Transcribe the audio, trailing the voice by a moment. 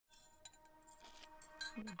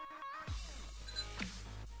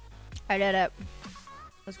I did it.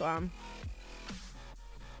 Let's go on.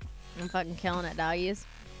 I'm fucking killing it, doggies.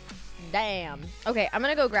 Damn. Okay, I'm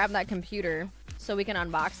gonna go grab that computer so we can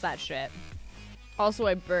unbox that shit. Also,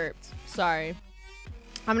 I burped. Sorry.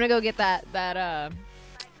 I'm gonna go get that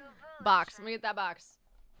box. I'm gonna get that box.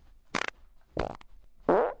 Grab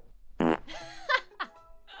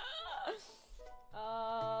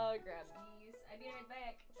these. I'll be right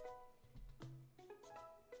back.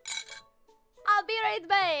 I'll be right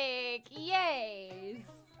back. Yes.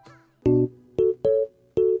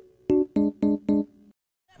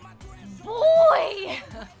 Boy.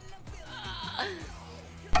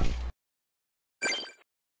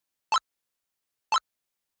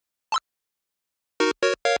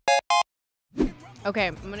 Okay,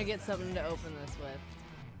 I'm gonna get something to open this with.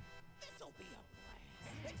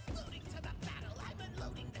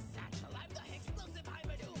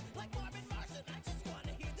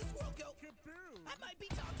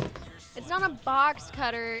 It's not a box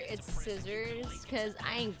cutter, it's scissors, because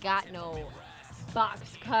I ain't got no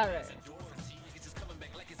box cutter.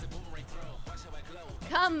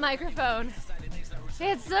 Come, microphone.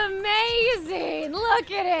 It's amazing!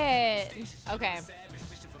 Look at it! Okay.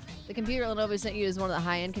 The computer Lenovo sent you is one of the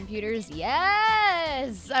high-end computers?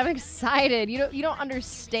 Yes! I'm excited. You don't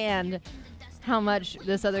understand how much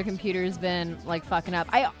this other computer's been, like, fucking up.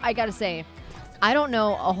 I gotta say, I don't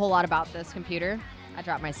know a whole lot about this computer. I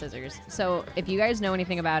dropped my scissors. So if you guys know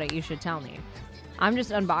anything about it, you should tell me. I'm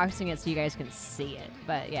just unboxing it so you guys can see it.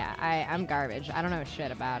 But yeah, I'm garbage. I don't know shit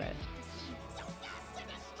about it.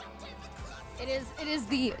 It is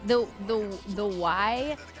the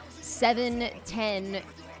Y710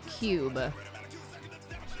 cube.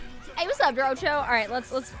 Hey, what's up, Drocho? All right,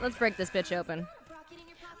 let's break this bitch open.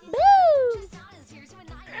 Woo!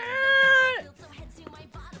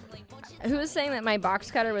 Who was saying that my box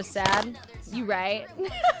cutter was sad? You right?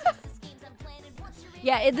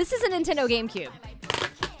 Yeah, this is a Nintendo GameCube.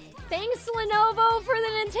 Thanks, Lenovo, for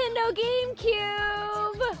the Nintendo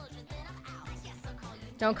GameCube.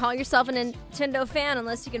 Don't call yourself a Nintendo fan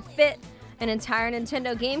unless you can fit an entire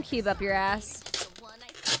Nintendo GameCube up your ass.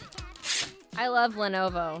 I love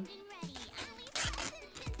Lenovo.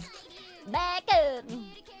 Back up.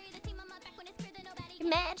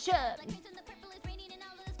 Match up.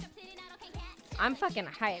 I'm fucking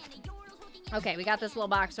hyped. Okay, we got this little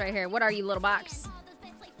box right here. What are you, little box?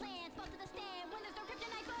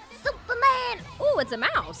 Superman! Ooh, it's a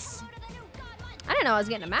mouse. I didn't know I was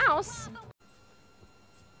getting a mouse.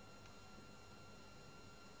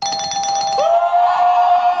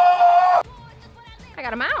 I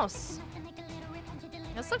got a mouse.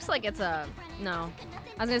 This looks like it's a... No.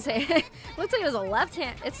 I was gonna say, it looks like it was a left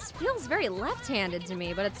hand. It feels very left-handed to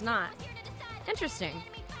me, but it's not. Interesting.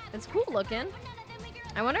 It's cool looking.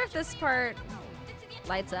 I wonder if this part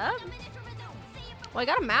lights up. Well, I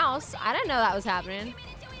got a mouse. I didn't know that was happening.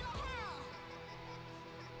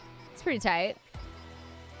 It's pretty tight.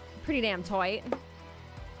 Pretty damn tight.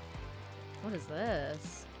 What is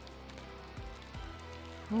this?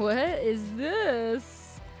 What is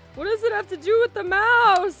this? What does it have to do with the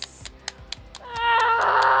mouse?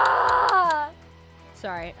 Ah!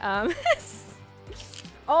 Sorry.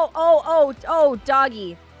 Oh,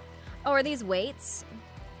 doggy. Oh, are these weights?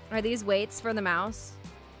 Are these weights for the mouse?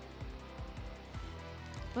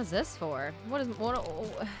 What's this for? What am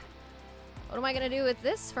I gonna do with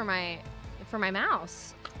this for my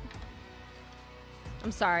mouse?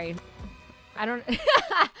 I'm sorry. I don't.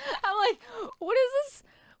 I'm like, what is this?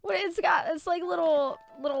 What it's like little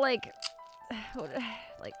like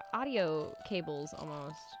audio cables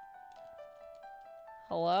almost.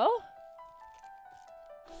 Hello?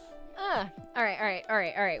 All right.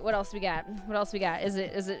 What else we got? Is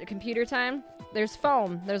it computer time? There's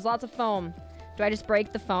foam. There's lots of foam. Do I just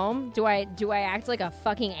break the foam? Do I act like a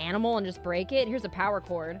fucking animal and just break it? Here's a power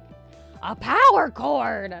cord. A power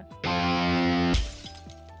cord!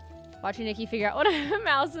 Watching Nicki figure out what a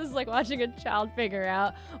mouse is, like watching a child figure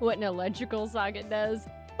out what an electrical socket does.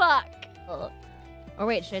 Fuck! Ugh. Or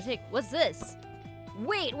wait, should I take... What's this?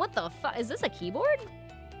 Wait, what the fuck? Is this a keyboard?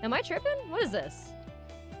 Am I tripping? What is this?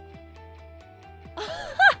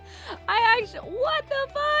 What the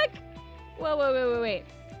fuck? Whoa, wait.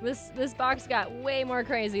 This box got way more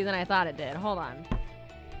crazy than I thought it did. Hold on.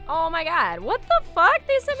 Oh my god, what the fuck?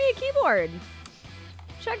 They sent me a keyboard.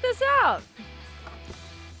 Check this out.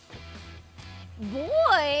 Boy,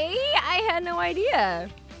 I had no idea.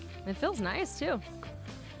 It feels nice too.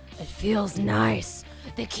 It feels nice.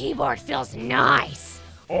 The keyboard feels nice.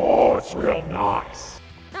 Oh, it's real nice.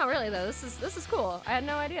 No, really though, this is cool. I had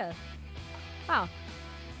no idea. Wow.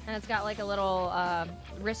 And it's got like a little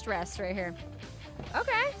wrist rest right here.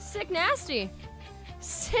 Okay, sick nasty.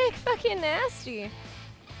 Sick fucking nasty.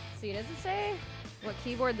 See, does it say what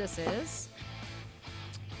keyboard this is?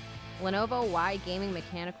 Lenovo Y Gaming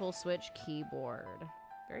Mechanical Switch Keyboard.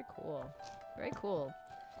 Very cool. Very cool.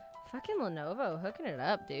 Fucking Lenovo hooking it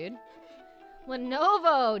up, dude.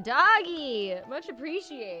 Lenovo, doggy. Much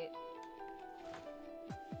appreciate.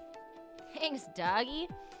 Thanks, doggy.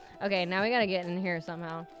 Okay, now we gotta get in here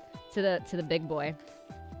somehow to the big boy.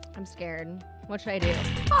 I'm scared. What should I do?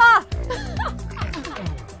 Ah!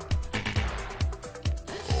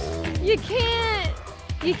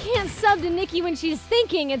 You can't sub to Nicki when she's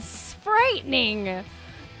thinking. It's frightening. I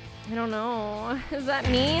don't know. Does that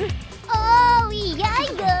mean? Oh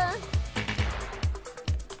yeah.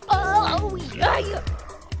 Oh yeah.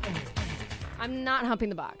 I'm not humping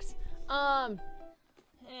the box.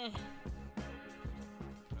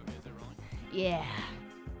 Yeah.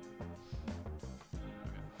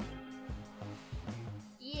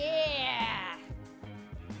 Yeah.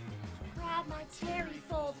 Grab my terry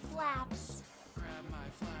fold flaps. Grab my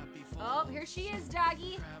flappy fold. Oh, here she is,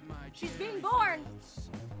 doggy. She's being born.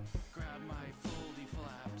 Grab my foldy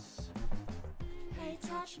flaps. Hey,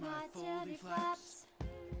 touch my terry flaps.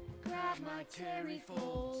 Grab my terry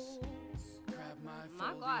folds. Grab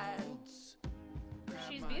my folds.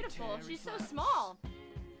 She's beautiful. She's so small.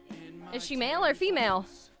 Is she male or female?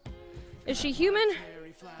 Is she human?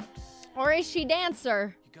 Or is she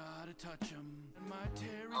dancer?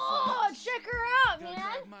 Oh, check her out, man!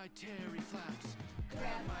 Grab my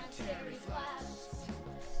terry flaps.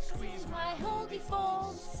 Squeeze my holdy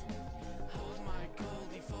folds. Hold my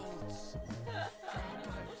goldy folds.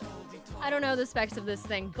 I don't know the specs of this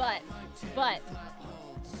thing, but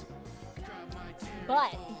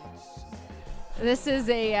this is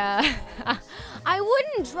a, I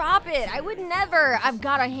wouldn't drop it. I would never. I've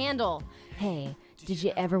got a handle. Hey, did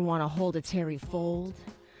you ever want to hold a terry fold?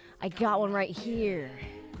 I got one right here.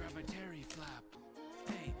 Grab my terry flap.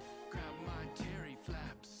 Hey, grab my terry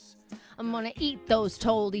flaps. I'm gonna eat those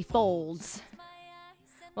toldy folds.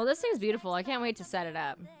 Well, this thing's beautiful. I can't wait to set it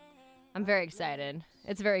up. I'm very excited.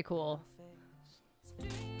 It's very cool.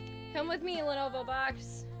 Come with me, Lenovo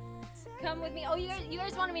box. Come with me. Oh, you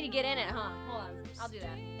guys wanted me to get in it, huh? Hold on. I'll do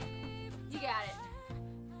that. You got it.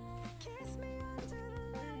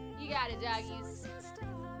 You got it, doggies.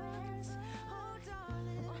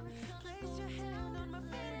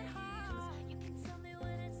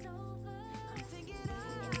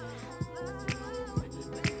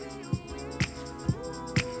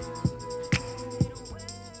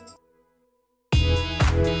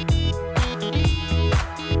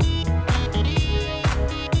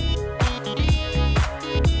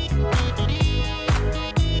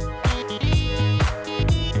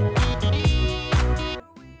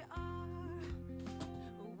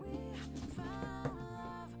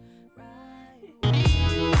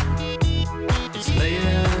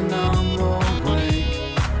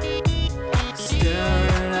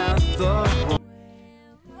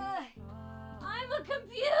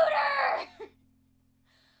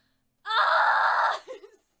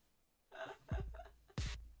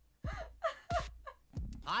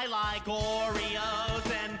 I like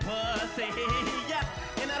Oreos and pussy. Yes,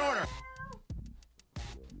 in that order.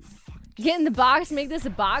 Get in the box, make this a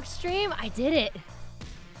box stream? I did it.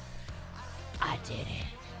 I did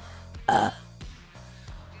it.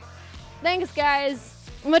 Thanks, guys.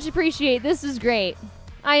 Much appreciate. This was great.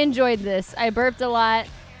 I enjoyed this. I burped a lot.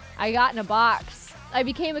 I got in a box. I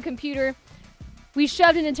became a computer. We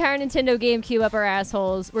shoved an entire Nintendo GameCube up our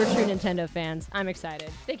assholes. We're true Nintendo fans. I'm excited.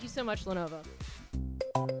 Thank you so much, Lenovo.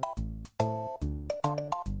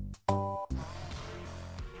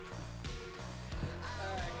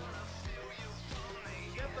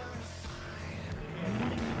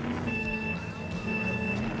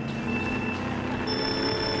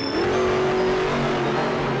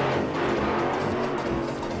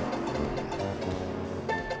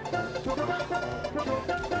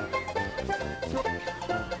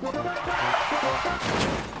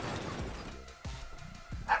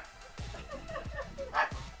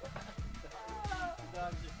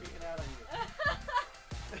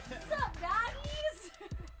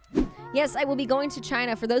 Yes, I will be going to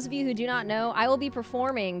China. For those of you who do not know, I will be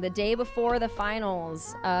performing the day before the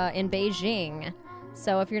finals in Beijing.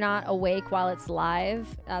 So if you're not awake while it's live,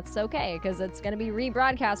 that's okay, because it's going to be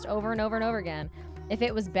rebroadcast over and over and over again. If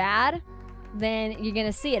it was bad, then you're going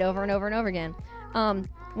to see it over and over and over again.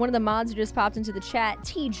 One of the mods who just popped into the chat,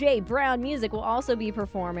 TJ Brown Music, will also be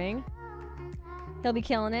performing. He'll be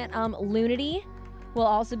killing it. Lunity will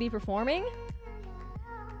also be performing.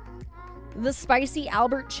 The Spicy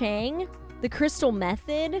Albert Chang, The Crystal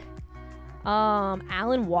Method,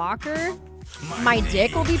 Alan Walker. My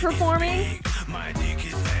Dick will be performing. My dick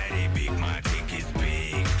is very big, my dick is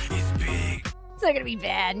big, it's big. It's not gonna be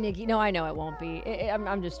bad, Nikki. No, I know it won't be.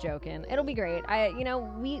 I'm just joking. It'll be great.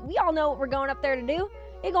 We all know what we're going up there to do.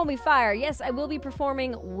 It's gonna be fire. Yes, I will be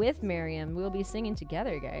performing with Miriam. We'll be singing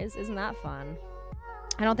together, guys. Isn't that fun?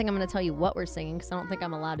 I don't think I'm gonna tell you what we're singing because I don't think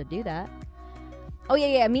I'm allowed to do that. Oh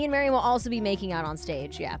yeah. Me and Miriam will also be making out on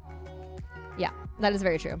stage. Yeah, that is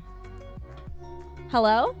very true.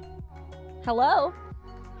 Hello? Hello?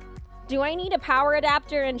 Do I need a power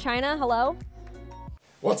adapter in China? Hello?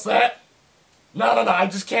 What's that? No, I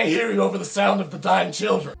just can't hear you over the sound of the dying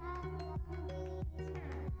children.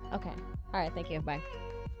 Okay. All right, thank you. Bye.